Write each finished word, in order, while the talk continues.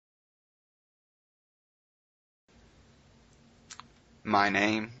My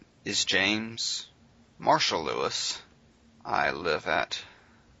name is James Marshall Lewis. I live at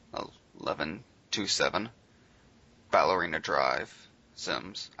 1127 Ballerina Drive,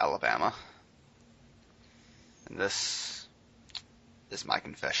 Sims, Alabama. And this is my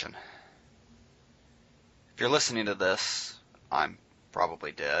confession. If you're listening to this, I'm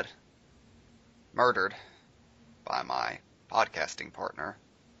probably dead. Murdered by my podcasting partner,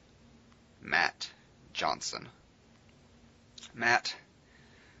 Matt Johnson. Matt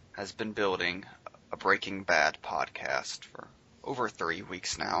has been building a Breaking Bad podcast for over 3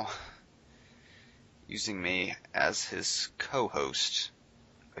 weeks now, using me as his co-host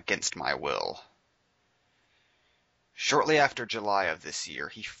against my will. Shortly after July of this year,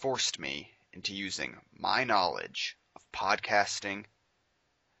 he forced me into using my knowledge of podcasting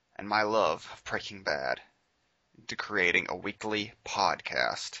and my love of Breaking Bad into creating a weekly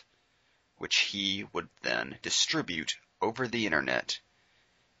podcast, which he would then distribute over the internet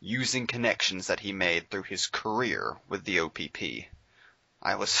using connections that he made through his career with the OPP.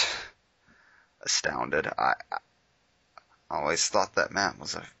 I was astounded. I always thought that Matt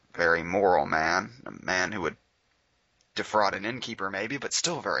was a very moral man, a man who would defraud an innkeeper maybe, but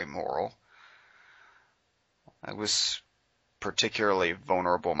still very moral. I was particularly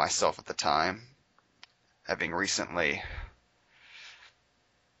vulnerable myself at the time, having recently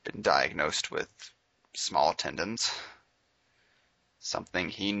been diagnosed with small tendons, something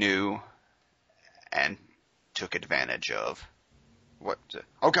he knew and took advantage of. What?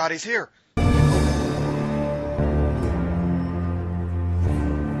 Oh God, he's here!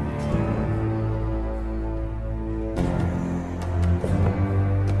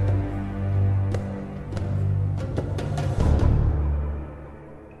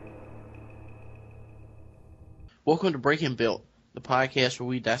 Welcome to Breaking Built, the podcast where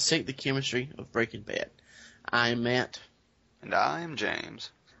we dissect the chemistry of Breaking Bad. I'm Matt. And I'm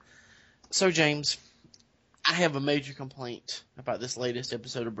James. So, James, I have a major complaint about this latest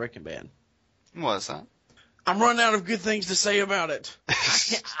episode of Breaking Bad. What is that? I'm running out of good things to say about it.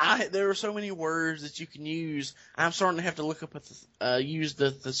 There are so many words that you can use. I'm starting to have to look up use the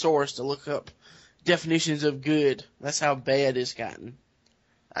thesaurus to look up definitions of good. That's how bad it's gotten.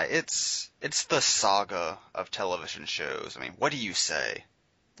 It's the saga of television shows. I mean, what do you say?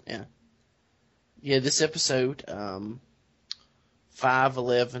 Yeah. Yeah, this episode,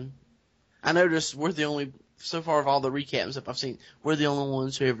 511. I noticed we're the only, so far of all the recaps that I've seen, we're the only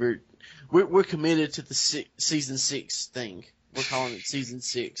ones who ever, we're committed to the season 6 thing. We're calling it season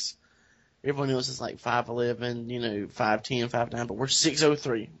 6. Everyone else is like 511, 510, 59, but we're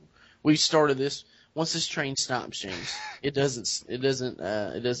 603. We started this. Once this train stops, James, it doesn't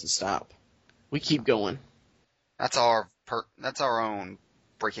stop. We keep going. That's our own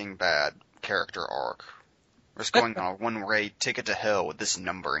Breaking Bad character arc. We're just going on a one-way ticket to hell with this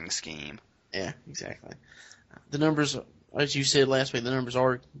numbering scheme. Yeah, exactly. The numbers, as you said last week, the numbers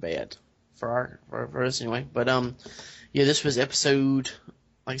are bad for us anyway. But yeah, this was episode,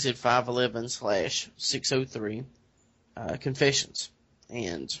 like I said, 511/603, Confessions,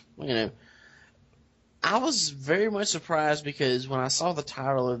 and I was very much surprised because when I saw the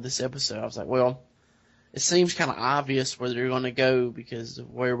title of this episode, I was like, well, it seems kind of obvious where they're going to go because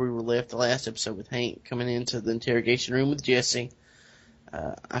of where we were left the last episode with Hank coming into the interrogation room with Jesse.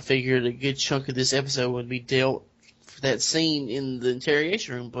 I figured a good chunk of this episode would be dealt for that scene in the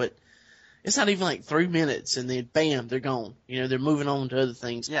interrogation room, but it's not even like 3 minutes and then bam, they're gone. They're moving on to other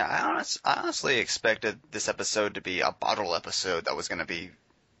things. Yeah, I honestly expected this episode to be a bottle episode that was going to be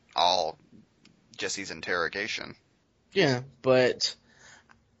all Jesse's interrogation. Yeah, but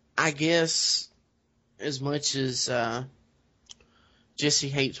I guess as much as Jesse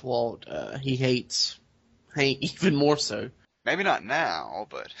hates Walt, he hates Hank even more so. Maybe not now,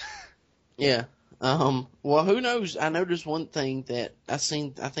 but yeah. Well, who knows? I noticed one thing that I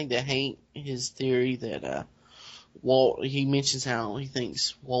think that Hank, his theory that Walt, he mentions how he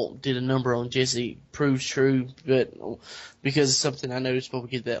thinks Walt did a number on Jesse proves true, but because of something I noticed, but we'll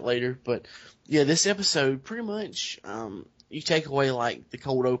get that later. But yeah, this episode pretty much you take away like the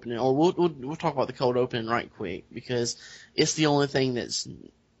cold opening, or we'll talk about the cold opening right quick because it's the only thing that's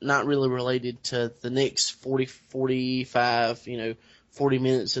not really related to the next 45, 40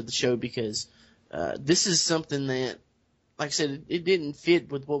 minutes of the show because this is something that, like I said, it didn't fit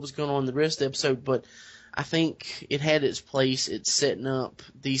with what was going on in the rest of the episode, but I think it had its place. It's setting up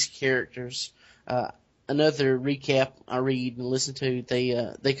these characters. Another recap I read and listen to,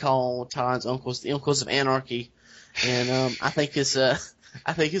 they call Todd's uncles the Uncles of Anarchy, and I think it's a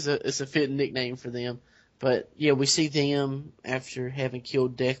fitting nickname for them. But yeah, we see them after having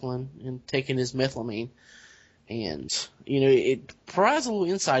killed Declan and taking his methylamine, And, it provides a little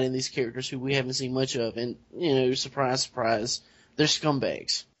insight in these characters who we haven't seen much of. And, surprise, surprise, they're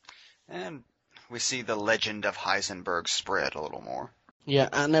scumbags. And we see the legend of Heisenberg spread a little more. Yeah,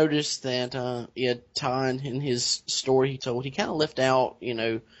 I noticed that, Todd, in his story he told, he kind of left out,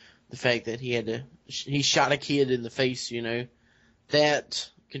 the fact that he shot a kid in the face, that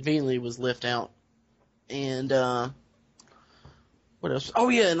conveniently was left out. And, what else? Oh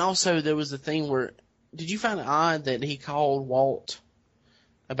yeah, and also there was a thing where, did you find it odd that he called Walt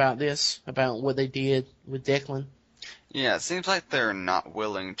about this, about what they did with Declan? Yeah, it seems like they're not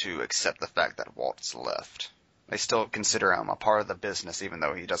willing to accept the fact that Walt's left. They still consider him a part of the business, even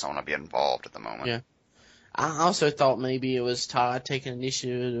though he doesn't want to be involved at the moment. Yeah. I also thought maybe it was Todd taking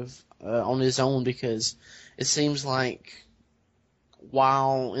initiative on his own, because it seems like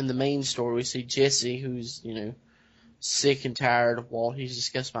while in the main story we see Jesse, who's, sick and tired of Walt, he's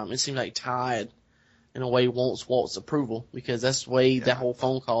disgusted by him. It seems like Todd, in a way, wants Walt's approval, because that's the way that whole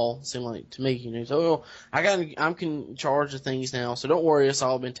phone call seemed like to me. So, I'm in charge of things now, so don't worry, it's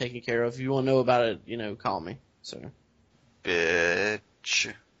all been taken care of. If you want to know about it, call me. So,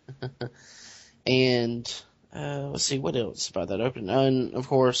 bitch. And let's see what else about that opening. And of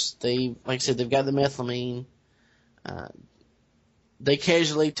course, like I said, they've got the methylamine. They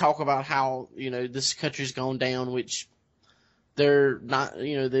casually talk about how this country's gone down, which they're not.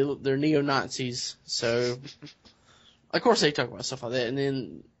 They're neo-Nazis, so of course they talk about stuff like that. And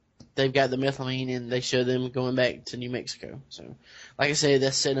then they've got the methylamine, and they show them going back to New Mexico. So, like I said,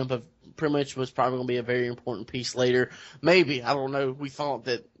 that's setting up pretty much was probably going to be a very important piece later. Maybe, I don't know. We thought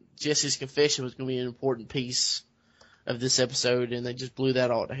that Jesse's confession was going to be an important piece of this episode, and they just blew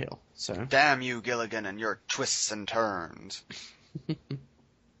that all to hell. So, damn you, Gilligan, and your twists and turns.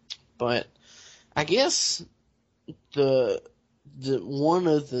 But I guess the one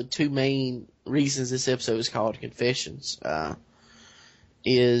of the two main reasons this episode is called Confessions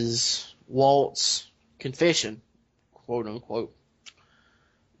is Walt's confession, quote unquote,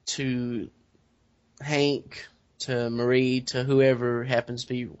 to Hank, to Marie, to whoever happens to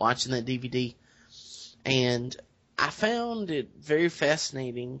be watching that DVD. And I found it very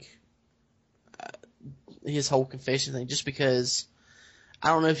fascinating, his whole confession thing, just because, I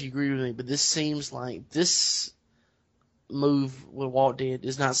don't know if you agree with me, but this seems like this move what Walt did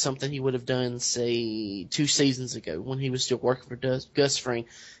is not something he would have done, say, 2 seasons ago when he was still working for Gus Fring.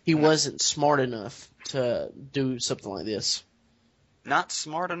 He wasn't smart enough to do something like this. Not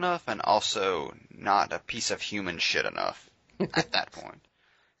smart enough, and also not a piece of human shit enough at that point.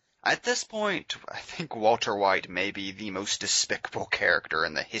 At this point, I think Walter White may be the most despicable character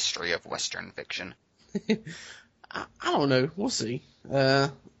in the history of Western fiction. I don't know. We'll see.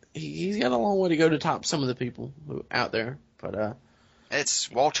 He's got a long way to go to top some of the people who out there, but it's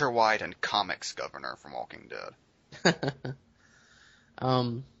Walter White and comics governor from Walking Dead.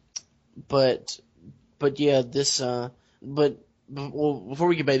 But yeah, this well, before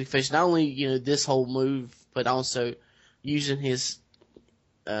we get back to fish, not only this whole move, but also using his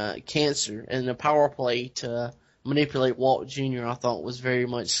cancer and the power play to manipulate Walt Jr. I thought was very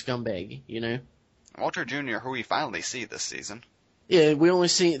much scumbaggy. Walter Jr., who we finally see this season. Yeah,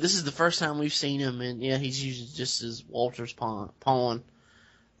 this is the first time we've seen him, and yeah, he's used just as Walter's pawn.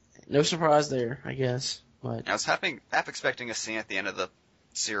 No surprise there, I guess. But I was half expecting a scene at the end of the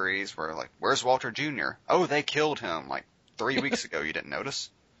series where, like, where's Walter Jr.? Oh, they killed him, 3 weeks ago. You didn't notice?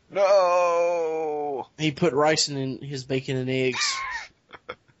 No! He put rice in his bacon and eggs.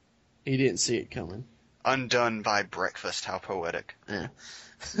 He didn't see it coming. Undone by breakfast, how poetic. Yeah.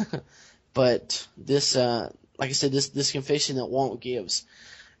 But this, like I said, this confession that Walt gives,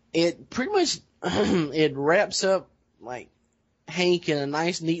 it pretty much, it wraps up, Hank in a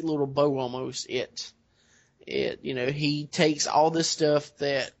nice, neat little bow almost. He takes all this stuff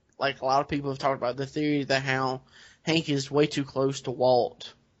that, a lot of people have talked about, the theory that how Hank is way too close to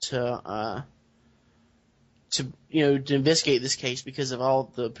Walt to investigate this case because of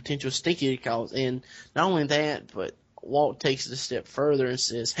all the potential stink it caused. And not only that, but Walt takes it a step further and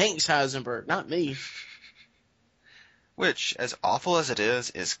says, Hank's Heisenberg, not me. Which, as awful as it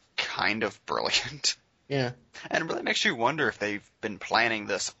is kind of brilliant. Yeah. And it really makes you wonder if they've been planning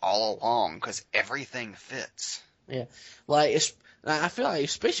this all along, because everything fits. Yeah. I feel like,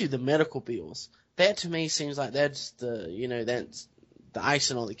 especially the medical bills, that to me seems like that's that's the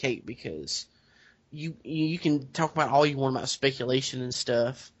icing on the cake, because you can talk about all you want about speculation and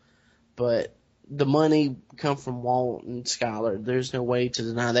stuff, but the money come from Walt and Skylar. There's no way to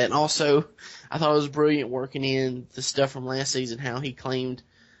deny that. And also, I thought it was brilliant working in the stuff from last season, how he claimed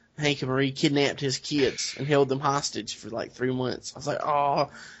Hank and Marie kidnapped his kids and held them hostage for 3 months. I was like, oh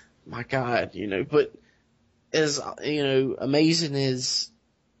my God, but as amazing as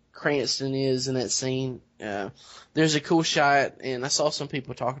Cranston is in that scene, there's a cool shot, and I saw some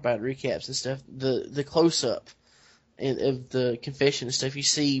people talk about recaps and stuff. The close up of the confession and stuff, you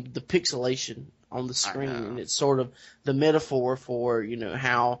see the pixelation on the screen, and it's sort of the metaphor for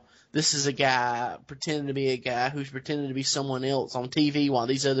how this is a guy pretending to be a guy who's pretending to be someone else on TV, while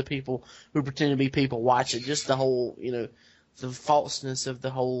these other people who pretend to be people watch it. Just the whole the falseness of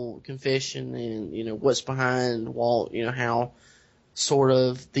the whole confession, and what's behind Walt. How sort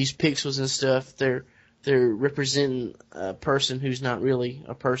of these pixels and stuff, they're representing a person who's not really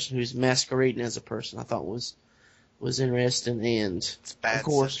a person, who's masquerading as a person. I thought was interesting, and it's bad, of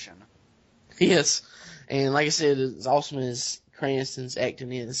course, yes, and like I said, as awesome as Cranston's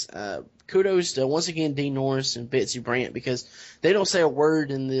acting is, kudos to once again Dean Norris and Betsy Brandt, because they don't say a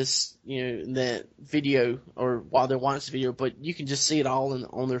word in this, in that video or while they're watching the video, but you can just see it all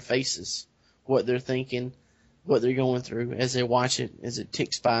on their faces, what they're thinking, what they're going through as they watch it, as it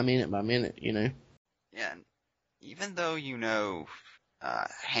ticks by minute by minute, Yeah, and even though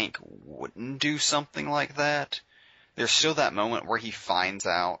Hank wouldn't do something like that, there's still that moment where he finds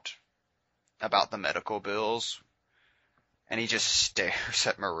out about the medical bills, and he just stares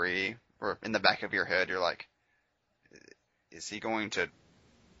at Marie, or in the back of your head, you're like, is he going to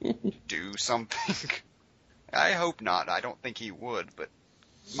do something? I hope not. I don't think he would, but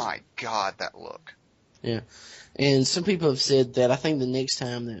my God, that look. Yeah, and some people have said that I think the next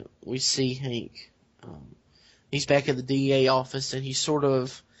time that we see Hank, he's back at the DEA office, and he sort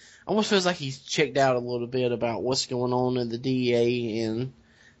of almost feels like he's checked out a little bit about what's going on in the DEA, and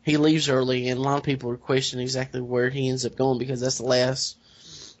he leaves early, and a lot of people are questioning exactly where he ends up going, because that's the last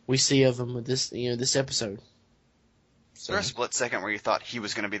we see of him with this, this episode. So. There's a split second where you thought he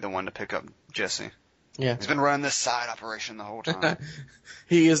was going to be the one to pick up Jesse. Yeah. He's been running this side operation the whole time.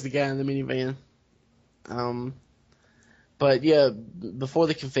 He is the guy in the minivan. But yeah, before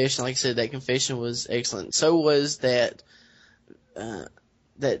the confession, like I said, that confession was excellent. So was that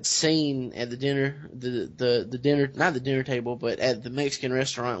scene at the dinner, the dinner, not the dinner table, but at the Mexican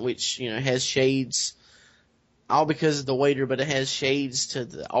restaurant, which, has shades, all because of the waiter, but it has shades to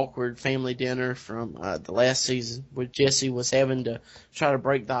the awkward family dinner from, the last season, where Jesse was having to try to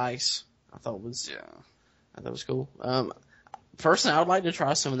break the ice. I thought was cool. Personally, I would like to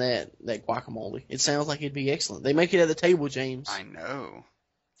try some of that guacamole. It sounds like it'd be excellent. They make it at the table, James. I know.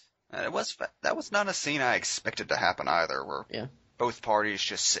 That was not a scene I expected to happen either, where both parties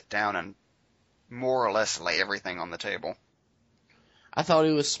just sit down and more or less lay everything on the table. I thought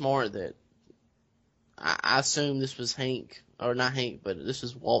it was smart that I assumed this was Hank, or not Hank, but this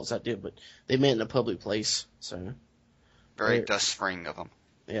was Walt's idea, but they met in a public place, so. Very dust-freeing of them.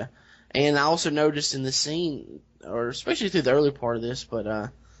 Yeah. And I also noticed in the scene, or especially through the early part of this,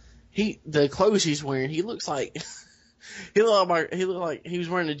 but the clothes he's wearing, he looks like he looked like he was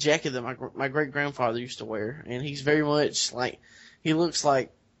wearing a jacket that my great grandfather used to wear, and he's very much like, he looks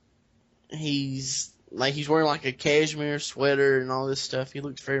like he's wearing like a cashmere sweater and all this stuff. He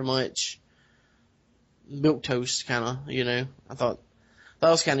looks very much milquetoast kind of, I thought that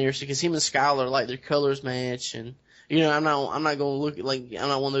was kind of interesting, because him and Skylar, like, their colors match, and I'm not going to look at, like, I'm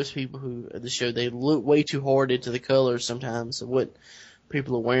not one of those people who, at the show, they look way too hard into the colors sometimes of what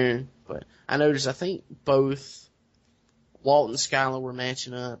people are wearing. But I noticed, I think both Walt and Skylar were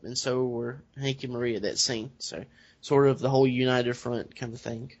matching up, and so were Hank and Marie at that scene. So, sort of the whole united front kind of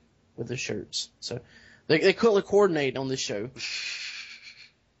thing with their shirts. So, they color coordinate on this show.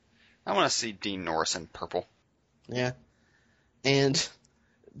 I want to see Dean Norris in purple. Yeah. And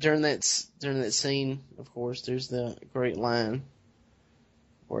during that scene, of course, there's the great line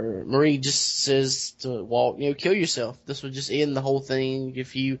where Marie just says to Walt, kill yourself. This would just end the whole thing.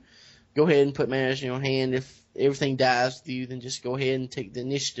 If you go ahead and put matters in your hand, if everything dies with you, then just go ahead and take the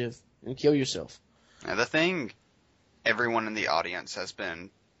initiative and kill yourself. Now, the thing everyone in the audience has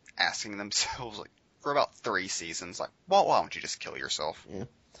been asking themselves, like, for about 3 seasons, like, Walt, why don't you just kill yourself? Yeah.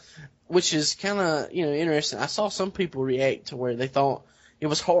 Which is kind of, interesting. I saw some people react to where they thought it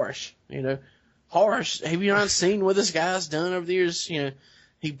was harsh, Harsh. Have you not seen what this guy's done over the years?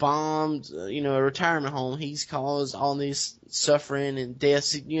 He bombed, a retirement home. He's caused all this suffering and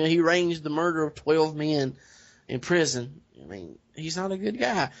deaths. He arranged the murder of 12 men in prison. I mean, he's not a good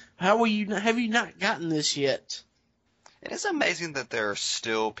guy. Have you not gotten this yet? It is amazing that there are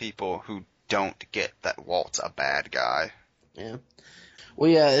still people who don't get that Walt's a bad guy. Yeah. Well,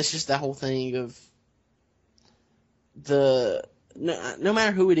 yeah, it's just that whole thing of no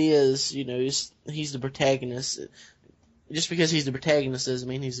matter who it is, he's the protagonist. Just because he's the protagonist doesn't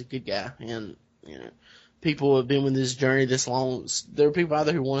mean he's a good guy. And, people have been with this journey this long. There are people out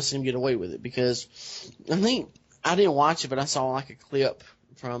there who want to see him get away with it, because I think I didn't watch it, but I saw like a clip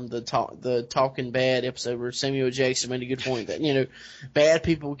from the Talking Bad episode where Samuel Jackson made a good point that, bad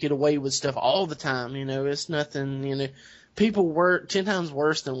people get away with stuff all the time. It's nothing, people were 10 times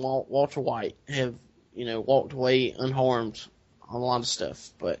worse than Walter White have, walked away unharmed on a lot of stuff.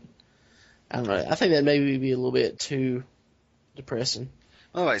 But I don't know. I think that maybe be a little bit too depressing.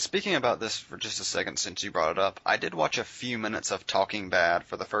 By the way, speaking about this for just a second since you brought it up, I did watch a few minutes of Talking Bad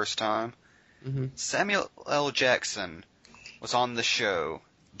for the first time. Mm-hmm. Samuel L. Jackson was on the show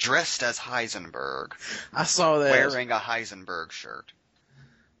dressed as Heisenberg. I saw that. Wearing a Heisenberg shirt.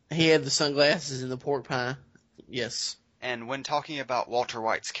 He had the sunglasses and the pork pie. Yes. And when talking about Walter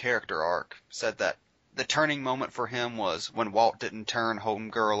White's character arc, said that the turning moment for him was when Walt didn't turn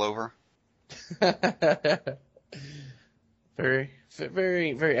Homegirl over. Very,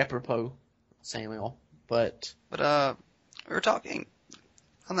 very, very apropos, Samuel. But we were talking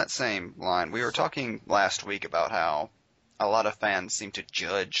on that same line. We were talking last week about how a lot of fans seem to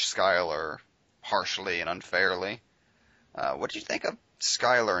judge Skyler harshly and unfairly. What do you think of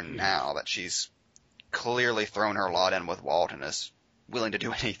Skyler now that she's clearly thrown her lot in with Walt and is willing to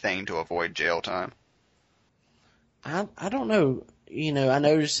do anything to avoid jail time? I don't know. I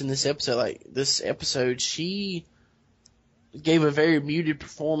noticed in this episode, she gave a very muted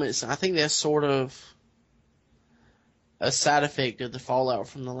performance. I think that's sort of a side effect of the fallout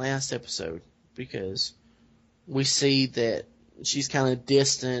from the last episode, because we see that she's kind of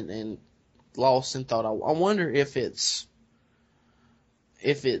distant and lost in thought. I wonder if it's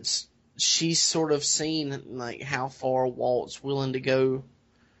she's sort of seen like how far Walt's willing to go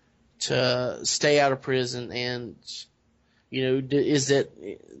to stay out of prison, and is that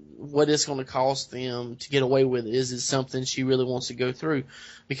what it's going to cost them to get away with it? Is it something she really wants to go through?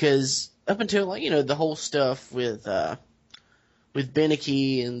 Because up until the whole stuff with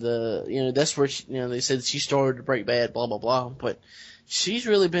Beneke and that's where they said she started to break bad, blah blah blah. But she's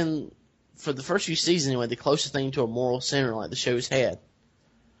really been, for the first few seasons anyway, the closest thing to a moral center like the show's had.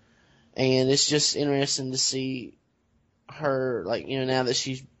 And it's just interesting to see her, now that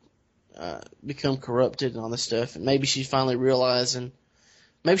she's become corrupted and all this stuff, and maybe she's finally realizing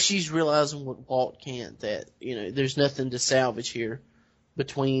what Walt can't, that there's nothing to salvage here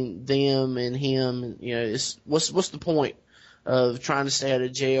between them and him, and it's what's the point of trying to stay out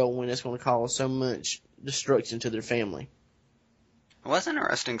of jail when it's going to cause so much destruction to their family. It was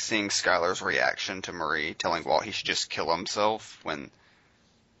interesting seeing Skyler's reaction to Marie telling Walt he should just kill himself, when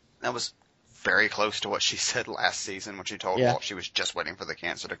that was very close to what she said last season when she told Walt she was just waiting for the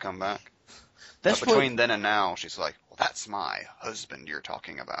cancer to come back. But between then and now, she's like, well, that's my husband you're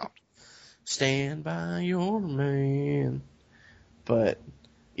talking about. Stand by your man. But,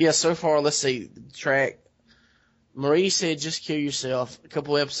 yeah, so far, let's see, the track. Marie said, just kill yourself. A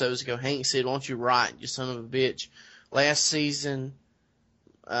couple episodes ago, Hank said, why don't you write, you son of a bitch. Last season,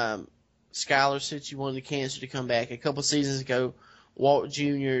 Skyler said she wanted the cancer to come back. A couple seasons ago, Walt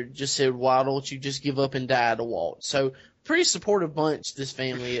Jr. just said, why don't you just give up and die to Walt? So, pretty supportive bunch this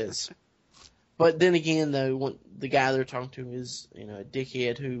family is. But then again, though, the guy they're talking to is, a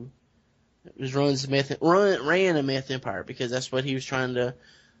dickhead who ran a meth empire, because that's what he was trying to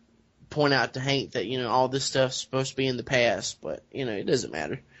point out to Hank, that, all this stuff's supposed to be in the past, but, it doesn't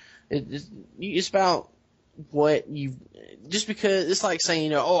matter. It's about what just because it's like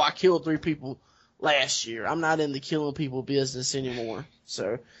saying, I killed 3 people last year. I'm not in the killing people business anymore.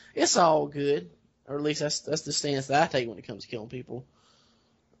 So it's all good. Or at least that's the stance that I take when it comes to killing people.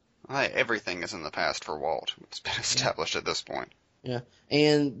 Everything is in the past for Walt. It's been established at this point. Yeah.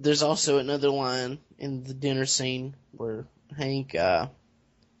 And there's also another line in the dinner scene where Hank,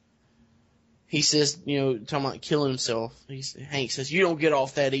 he says, talking about killing himself. Hank says, you don't get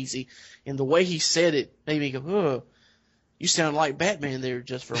off that easy. And the way he said it made me go, oh, you sound like Batman there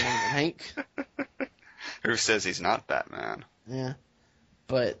just for a moment, Hank. Who says he's not Batman? Yeah.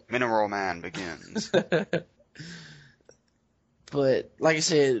 But Mineral Man begins. But, like I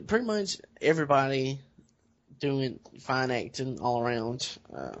said, pretty much everybody doing fine acting all around.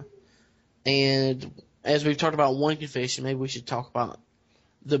 And as we've talked about one confession, maybe we should talk about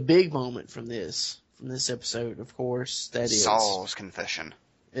the big moment from this episode, of course. That is Saul's confession.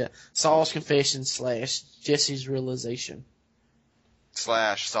 Yeah, Saul's confession / Jesse's realization. /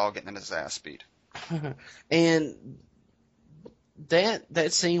 Saul getting his ass beat. And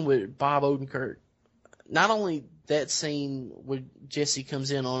that scene with Bob Odenkirk, not only that scene where Jesse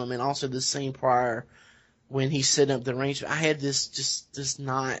comes in on him, and also the scene prior when he's setting up the arrangement, I had this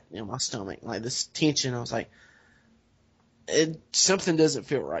knot in my stomach, like this tension. I was like, something doesn't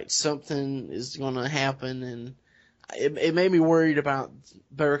feel right. Something is going to happen, and it made me worried about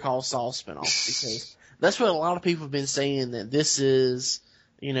Better Call Saul spinoff, because that's what a lot of people have been saying, that this is,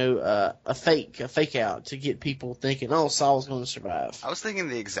 a fake out to get people thinking, oh, Saul's going to survive. I was thinking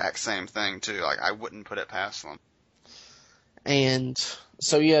the exact same thing too. Like, I wouldn't put it past them. And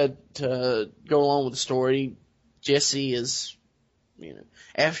so, yeah, to go along with the story, Jesse is,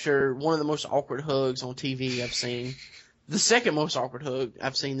 after one of the most awkward hugs on TV I've seen, the second most awkward hug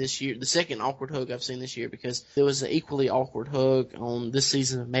I've seen this year, the second awkward hug I've seen this year, because there was an equally awkward hug on this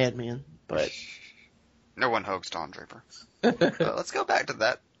season of Mad Men, but no one hugs Don Draper. Let's go back to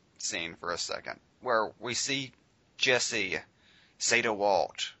that scene for a second, where we see Jesse say to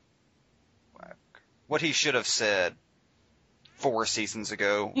Walt what he should have said 4 seasons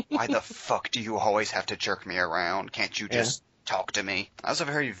ago. Why the fuck do you always have to jerk me around? Can't you just talk to me? That was a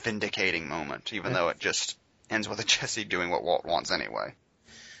very vindicating moment, even though it just ends with Jesse doing what Walt wants anyway.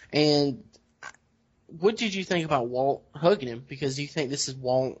 And what did you think about Walt hugging him? Because do you think this is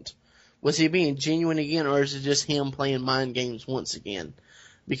Walt? Was he being genuine again, or is it just him playing mind games once again?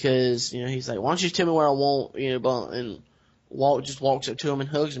 Because, he's like, why don't you tell me what I want, and Walt just walks up to him and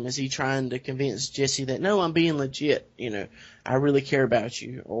hugs him. Is he trying to convince Jesse that, no, I'm being legit, I really care about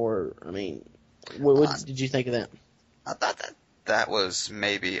you? Or, what did you think of that? I thought that was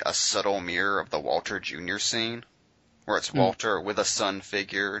maybe a subtle mirror of the Walter Jr. scene, where it's Walter with a son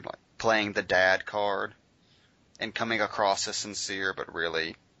figure, like playing the dad card, and coming across as sincere, but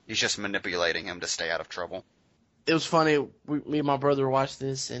really he's just manipulating him to stay out of trouble. It was funny. Me and my brother watched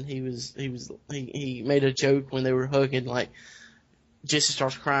this, and he made a joke when they were hugging. Like, Jesse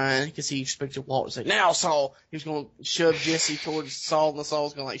starts crying because he expected Walt to say, "Now, Saul." He was going to shove Jesse towards Saul, and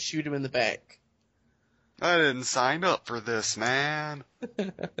Saul's going to shoot him in the back. I didn't sign up for this, man.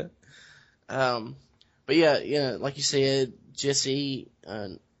 But yeah, like you said, Jesse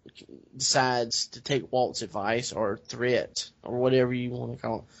decides to take Walt's advice or threat or whatever you want to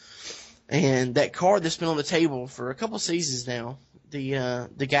call it. And that card that's been on the table for a couple seasons now,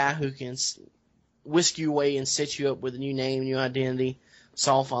 the guy who can whisk you away and set you up with a new name, new identity,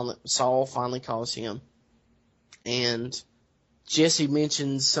 Saul finally calls him. And Jesse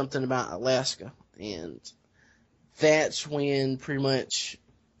mentions something about Alaska, and that's when pretty much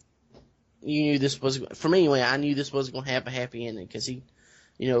you knew this was, for me anyway, I knew this wasn't going to have a happy ending, because he,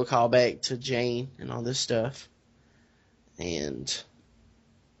 called back to Jane and all this stuff. And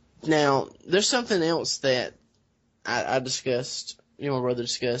now, there's something else that I discussed, my brother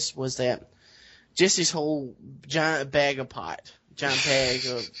discussed, was that Jesse's whole giant bag of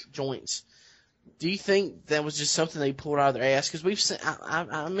joints. Do you think that was just something they pulled out of their ass? Because we've seen,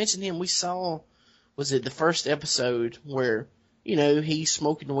 I mentioned him, we saw, was it the first episode where, he's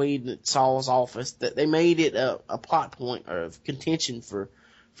smoking weed at Saul's office, that they made it a plot point of contention for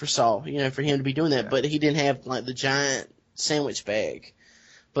Saul, for him to be doing that, but he didn't have, like, the giant sandwich bag.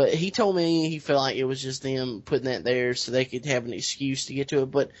 But he told me he felt like it was just them putting that there so they could have an excuse to get to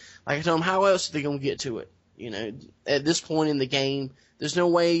it. But like I told him, how else are they going to get to it? At this point in the game, there's no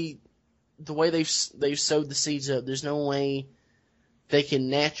way, the way they've sowed the seeds up, there's no way they can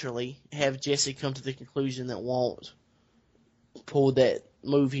naturally have Jesse come to the conclusion that Walt pulled that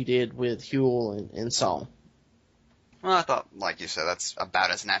move he did with Huell and Saul. Well, I thought, like you said, that's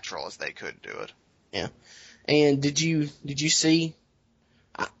about as natural as they could do it. Yeah. And did you see?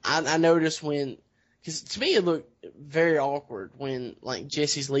 I noticed because to me it looked very awkward when, like,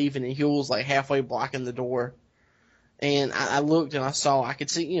 Jesse's leaving and Huell's like halfway blocking the door, and I looked and I could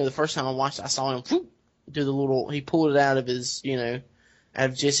see, the first time I watched it, I saw him do the little, he pulled it out of his, out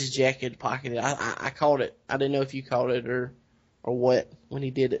of Jesse's jacket, pocketed it. I caught it. I didn't know if you caught it or what when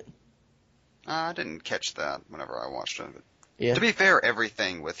he did it. I didn't catch that whenever I watched it. But yeah. To be fair,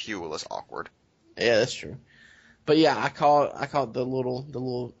 everything with Huell is awkward. Yeah, that's true. But yeah, I caught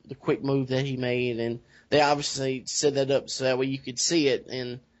the quick move that he made, and they obviously set that up so that way you could see it,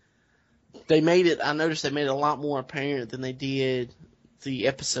 and I noticed they made it a lot more apparent than they did the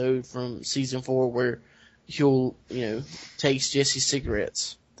episode from season 4 where Huell, takes Jesse's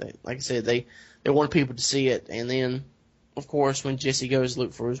cigarettes. Like I said, they wanted people to see it, and then, of course, when Jesse goes to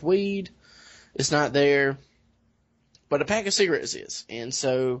look for his weed, it's not there, but a pack of cigarettes is, and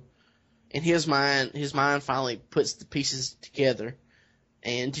so in his mind finally puts the pieces together.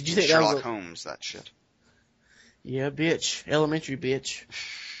 And did you think Sherlock that was Holmes, that shit. Yeah, bitch. Elementary bitch.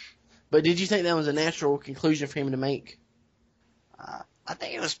 But did you think that was a natural conclusion for him to make? I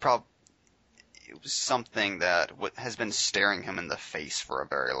think it was something that has been staring him in the face for a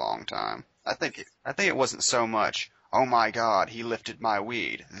very long time. I think it wasn't so much, oh my god, he lifted my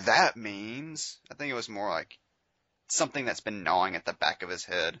weed. That means, I think it was more like, something that's been gnawing at the back of his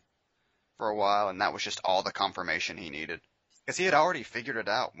head for a while, and that was just all the confirmation he needed. Because he had already figured it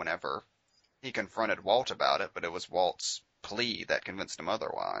out whenever he confronted Walt about it, but it was Walt's plea that convinced him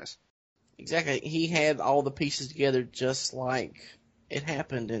otherwise. Exactly. He had all the pieces together just like it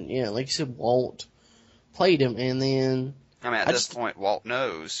happened, and yeah, like you said, Walt played him, and then I mean, at this point, Walt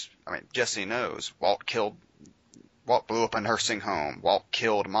knows. I mean, Jesse knows. Walt blew up a nursing home. Walt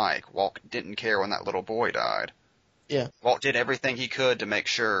killed Mike. Walt didn't care when that little boy died. Yeah. Walt did everything he could to make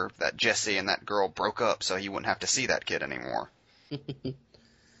sure that Jesse and that girl broke up so he wouldn't have to see that kid anymore.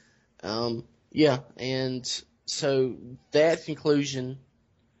 Yeah, and so that conclusion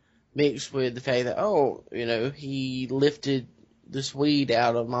mixed with the fact that, he lifted this weed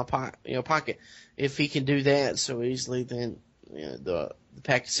out of my pocket. If he can do that so easily, then the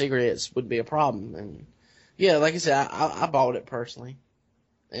pack of cigarettes would be a problem. And yeah, like I said, I bought it personally.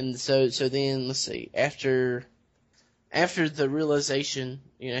 And so then let's see, after the realization,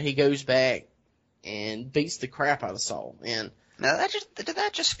 he goes back and beats the crap out of Saul. And now did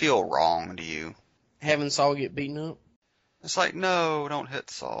that just feel wrong to you? Having Saul get beaten up? It's like, no, don't hit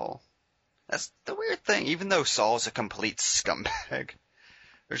Saul. That's the weird thing. Even though Saul's a complete scumbag,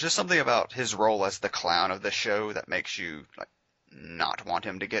 there's just something about his role as the clown of the show that makes you not want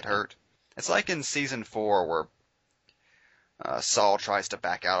him to get hurt. It's like in season 4 where Saul tries to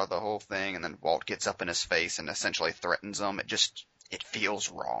back out of the whole thing, and then Walt gets up in his face and essentially threatens him. It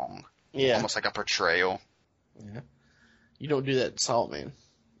feels wrong. Yeah. Almost like a portrayal. Yeah. You don't do that to Saul, man.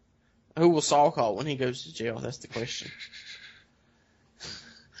 Who will Saul call when he goes to jail? That's the question.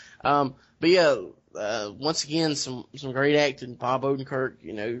 But yeah, once again, some great acting. Bob Odenkirk,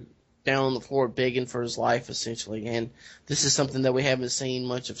 down on the floor begging for his life, essentially. And this is something that we haven't seen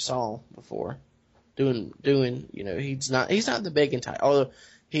much of Saul before. Doing, he's not the begging type. Although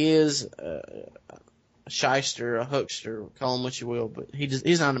he is a shyster, a huckster, call him what you will, but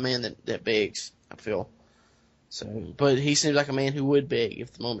he's not a man that begs, I feel. So, but he seems like a man who would beg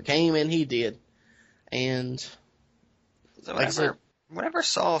if the moment came, and he did. And so whenever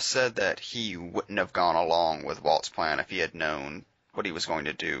Saul said that he wouldn't have gone along with Walt's plan if he had known what he was going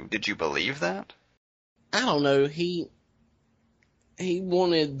to do, did you believe that? I don't know. He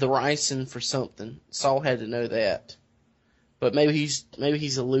wanted the ricin for something. Saul had to know that. But maybe he's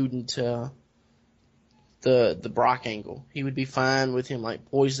alluding to the Brock angle. He would be fine with him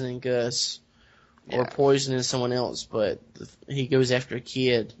poisoning Gus or poisoning someone else, but he goes after a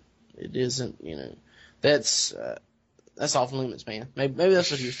kid. It isn't, that's off limits, man. Maybe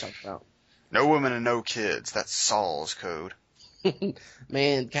that's what he was talking about. No women and no kids. That's Saul's code.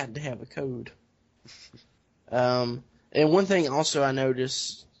 Man, got to have a code. And one thing also I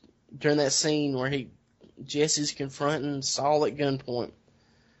noticed during that scene where Jesse's confronting Saul at gunpoint,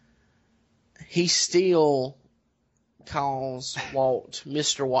 he still calls Walt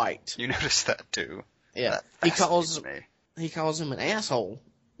Mr. White. You noticed that too. Yeah. He calls him an asshole,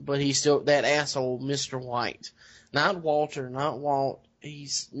 but he's still that asshole Mr. White. Not Walter, not Walt,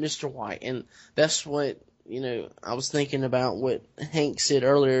 he's Mr. White. And that's what, I was thinking about what Hank said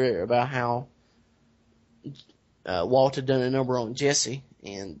earlier about how Walt had done a number on Jesse,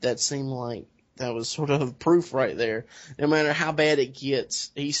 and that seemed like that was sort of proof right there. No matter how bad it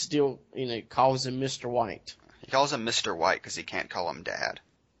gets, he still, calls him Mr. White. He calls him Mr. White because he can't call him Dad.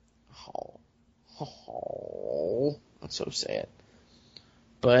 Oh, that's so sad.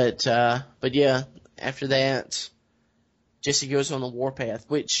 But yeah, after that, Jesse goes on the warpath,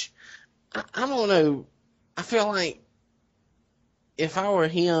 which, I don't know, I feel like if I were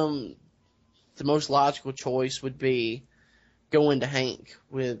him, the most logical choice would be going to Hank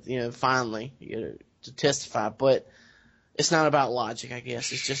with, finally, to testify. But it's not about logic, I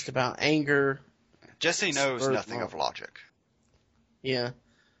guess. It's just about anger. Jesse knows nothing of logic. Yeah.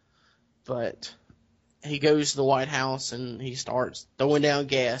 But he goes to the White House and he starts throwing down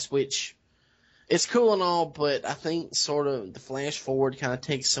gas, which it's cool and all, but I think sort of the flash forward kind of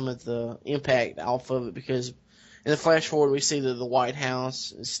takes some of the impact off of it, because in the flash forward we see that the White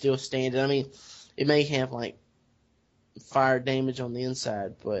House is still standing. I mean, it may have fire damage on the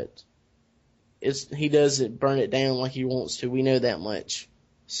inside, but he doesn't burn it down like he wants to. We know that much.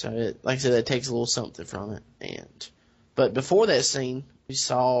 So, like I said, that takes a little something from it. But before that scene, we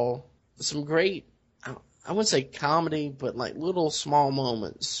saw some great, I wouldn't say comedy, but little small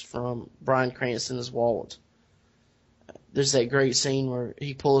moments from Bryan Cranston as Walt. There's that great scene where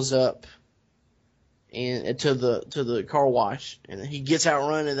he pulls up and to the car wash, and he gets out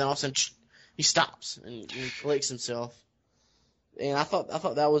running, and then all of a sudden he stops and he collects himself. And I thought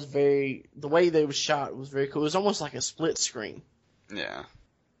that was the way they was shot was very cool. It was almost like a split screen. Yeah.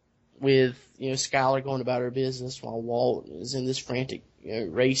 with, Skylar going about her business while Walt is in this frantic,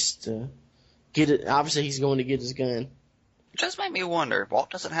 race to get it. Obviously, he's going to get his gun. It just made me wonder, Walt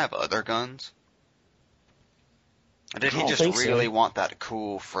doesn't have other guns? Or did he just really want that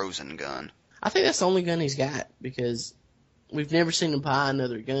cool frozen gun? I think that's the only gun he's got, because we've never seen him buy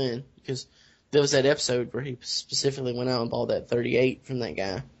another gun, because there was that episode where he specifically went out and bought that 38 from that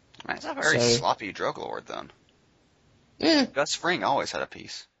guy. Man, he's a very sloppy drug lord, then. Yeah. Gus Fring always had a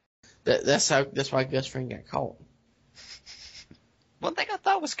piece. That's why Gus Fring got caught. One thing I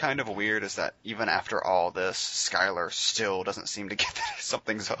thought was kind of weird is that even after all this, Skylar still doesn't seem to get that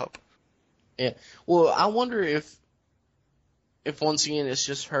something's up. Yeah. Well, I wonder if once again it's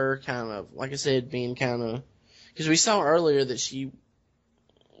just her kind of, like I said, being kind of, because we saw earlier that she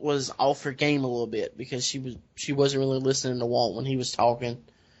was off her game a little bit because she wasn't really listening to Walt when he was talking.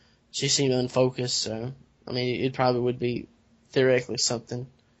 She seemed unfocused, so I mean it probably would be theoretically something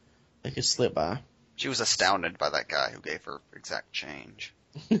that could slip by. She was astounded by that guy who gave her exact change.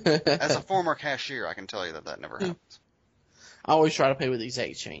 As a former cashier, I can tell you that never happens. I always try to pay with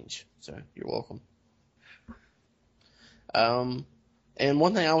exact change, so you're welcome. And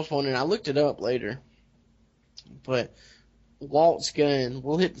one thing I was wondering, I looked it up later, but Walt's gun,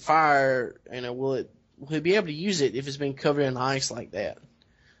 will it fire, will he be able to use it if it's been covered in ice like that?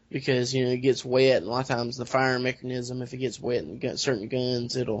 Because, it gets wet, and a lot of times the firing mechanism, if it gets wet and certain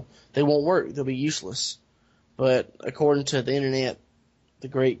guns, they won't work. They'll be useless. But according to the internet, the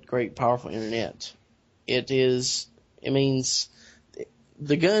great, great, powerful internet, it means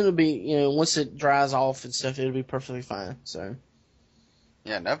the gun will be, once it dries off and stuff, it'll be perfectly fine, so.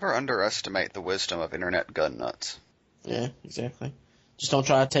 Yeah, never underestimate the wisdom of internet gun nuts. Yeah, exactly. Just don't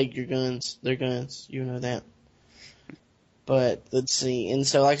try to take their guns, you know that. But, let's see, and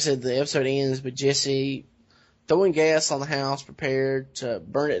so like I said, the episode ends with Jesse throwing gas on the house, prepared to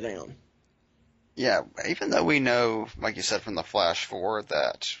burn it down. Yeah, even though we know, like you said from the flash forward,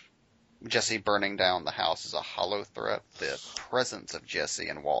 that Jesse burning down the house is a hollow threat, the presence of Jesse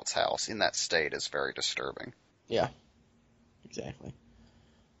in Walt's house in that state is very disturbing. Yeah, exactly.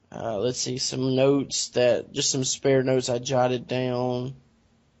 Let's see, just some spare notes I jotted down.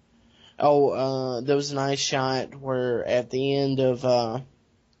 There was a nice shot where at the end of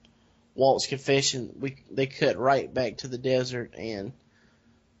Walt's confession, they cut right back to the desert, and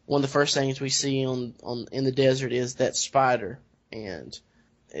one of the first things we see in the desert is that spider, and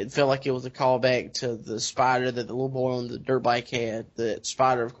it felt like it was a callback to the spider that the little boy on the dirt bike had. That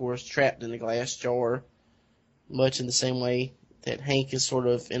spider, of course, trapped in a glass jar, much in the same way that Hank is sort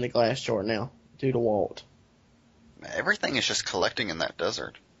of in a glass jar now, due to Walt. Everything is just collecting in that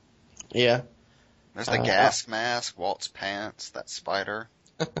desert. Yeah. There's the gas mask, Walt's pants, that spider.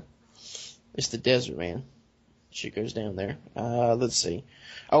 It's the desert, man. Shit goes down there. Let's see.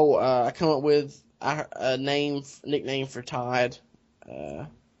 I come up with a nickname for Todd.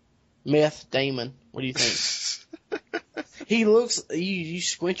 Meth Damon. What do you think? He looks, you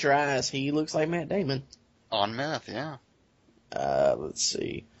squint your eyes, he looks like Matt Damon. On meth, yeah. Let's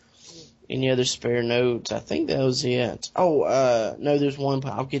see. Any other spare notes? I think that was it. No, there's one,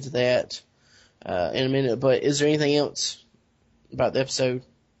 but I'll get to that in a minute. But is there anything else about the episode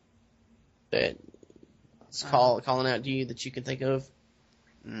that is calling out to you that you can think of?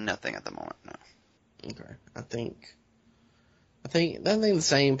 Nothing at the moment, no. Okay. I think the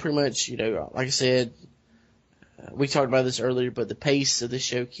same, pretty much, like I said, we talked about this earlier, but the pace of the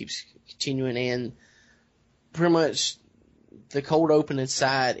show keeps continuing, and pretty much the cold open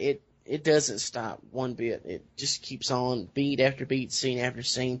inside, it doesn't stop one bit. It just keeps on, beat after beat, scene after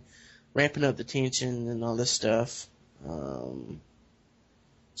scene, ramping up the tension and all this stuff.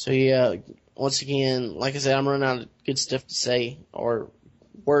 So yeah, once again, like I said, I'm running out of good stuff to say or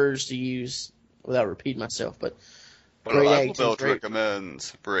words to use without repeating myself, but great acting. Belt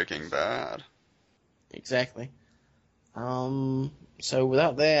recommends Breaking Bad. Exactly. So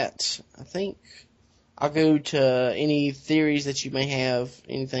without that, I think I'll go to any theories that you may have,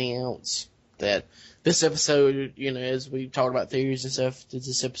 anything else that this episode, as we talked about theories and stuff, does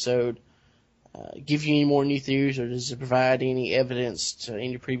this episode give you any more new theories, or does it provide any evidence to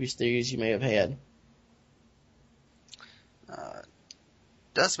any previous theories you may have had?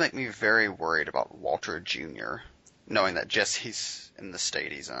 Does make me very worried about Walter Jr., knowing that Jesse's in the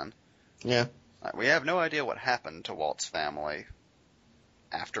state he's in. Yeah. We have no idea what happened to Walt's family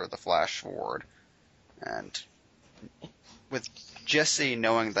after the flash forward. And with Jesse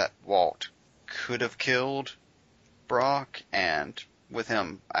knowing that Walt could have killed Brock, and with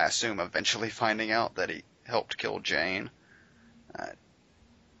him, I assume, eventually finding out that he helped kill Jane,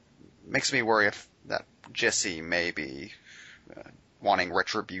 makes me worry if that Jesse may be wanting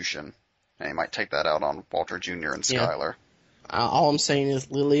retribution. And he might take that out on Walter Jr. and Skyler. All I'm saying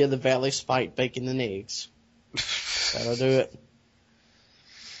is Lily of the Valley spite bacon and eggs. That'll do it.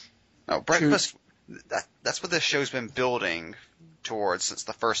 No, breakfast, that's what this show's been building towards since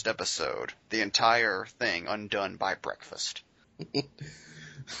the first episode. The entire thing undone by breakfast.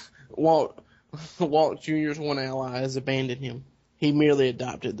 Walt Jr.'s one ally has abandoned him. He merely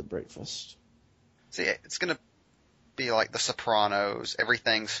adopted the breakfast. See, it's gonna be like The Sopranos.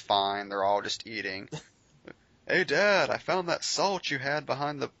 Everything's fine. They're all just eating. Hey, Dad, I found that salt you had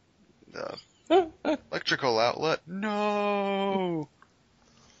behind the electrical outlet. No!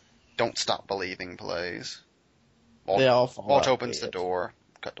 Don't Stop Believing plays. They all fall Walt out opens the door.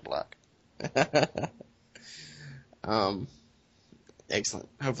 Cut to black. Excellent.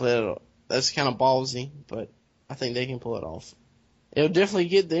 Hopefully that's kind of ballsy, but I think they can pull it off. It'll definitely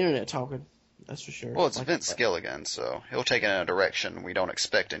get the internet talking. That's for sure. Well, it's Vince Gilligan, so he'll take it in a direction we don't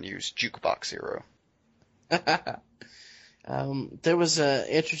expect and use Jukebox Hero. There was an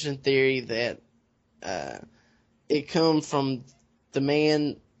interesting theory that it come from the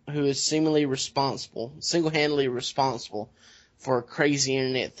man who is single-handedly responsible for crazy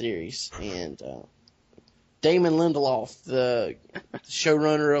internet theories. And Damon Lindelof, the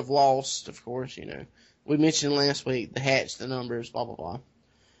showrunner of Lost, of course, we mentioned last week, the hatch, the numbers, blah, blah, blah,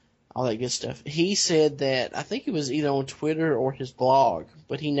 all that good stuff. He said that, I think it was either on Twitter or his blog,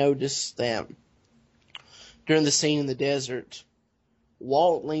 but he noticed that during the scene in the desert,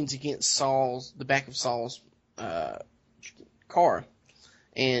 Walt leans against the back of Saul's car.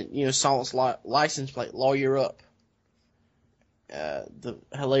 And, Saul's license plate, Lawyer Up. The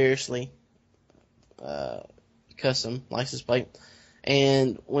hilariously custom license plate.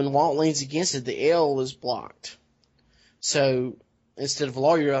 And when Walt leans against it, the L is blocked. So instead of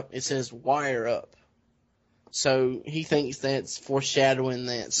Lawyer Up, it says Wire Up. So he thinks that's foreshadowing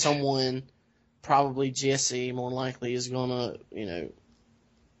that someone, probably Jesse, more likely, is gonna,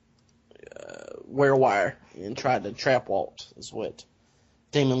 wear wire and try to trap Walt, is what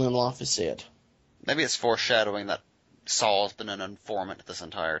Damon Lindelof has said. Maybe it's foreshadowing that Saul's been an informant this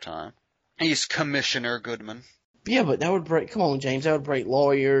entire time. He's Commissioner Goodman. Yeah, but that would break, come on, James, that would break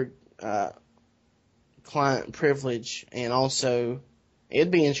lawyer, client privilege, and also,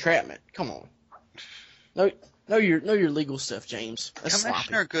 it'd be entrapment. Come on. Know your legal stuff, James. That's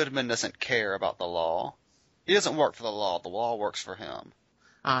Commissioner sloppy. Goodman doesn't care about the law. He doesn't work for the law works for him.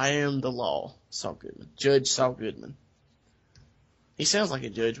 I am the law, Saul Goodman. Judge Saul Goodman. He sounds like a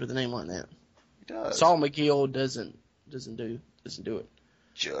judge with a name like that. He does. Saul McGill doesn't do it.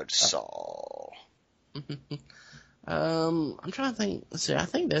 Judge Saul. I'm trying to think. Let's see. I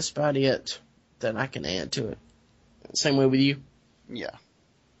think that's about it that I can add to it. Same way with you. Yeah.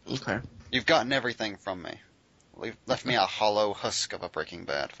 Okay. You've gotten everything from me. Left me a hollow husk of a Breaking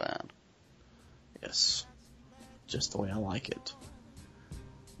Bad fan. Yes. Just the way I like it.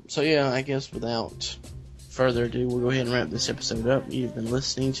 So yeah, I guess without further ado, we'll go ahead and wrap this episode up. You've been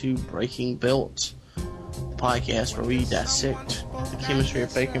listening to Breaking Belt, the podcast where we dissect the chemistry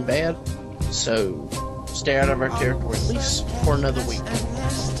of Breaking Bad. So stay out of our territory at least for another week.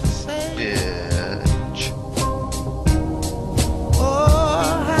 Bitch.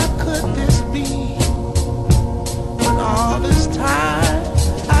 Oh, how could this be? When all this time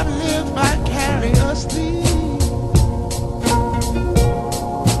I've lived vicariously.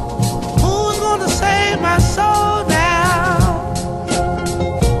 Who's gonna save my soul now?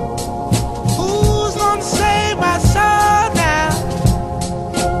 Who's gonna save my soul now?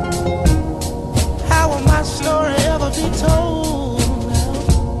 How will my story ever be told now?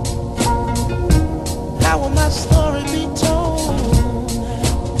 How will my story be told now?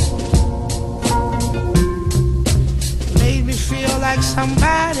 Made me feel like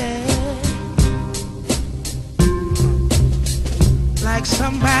somebody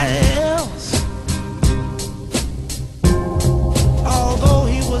else. Although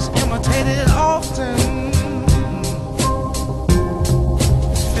he was imitated often,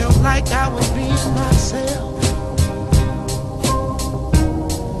 felt like I was being myself.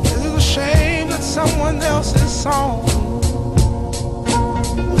 It's a shame that someone else's song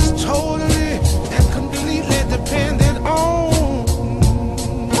was totally and completely dependent on.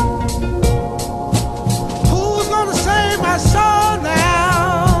 Who's gonna save my soul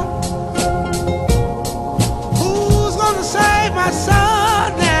now? Who's gonna save my soul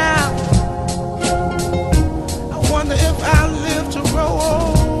now? I wonder if I'll live to grow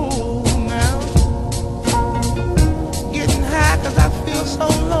old now. Getting high 'cause I feel so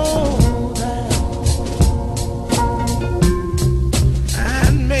low now.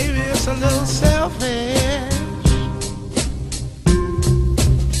 And maybe it's a little sad.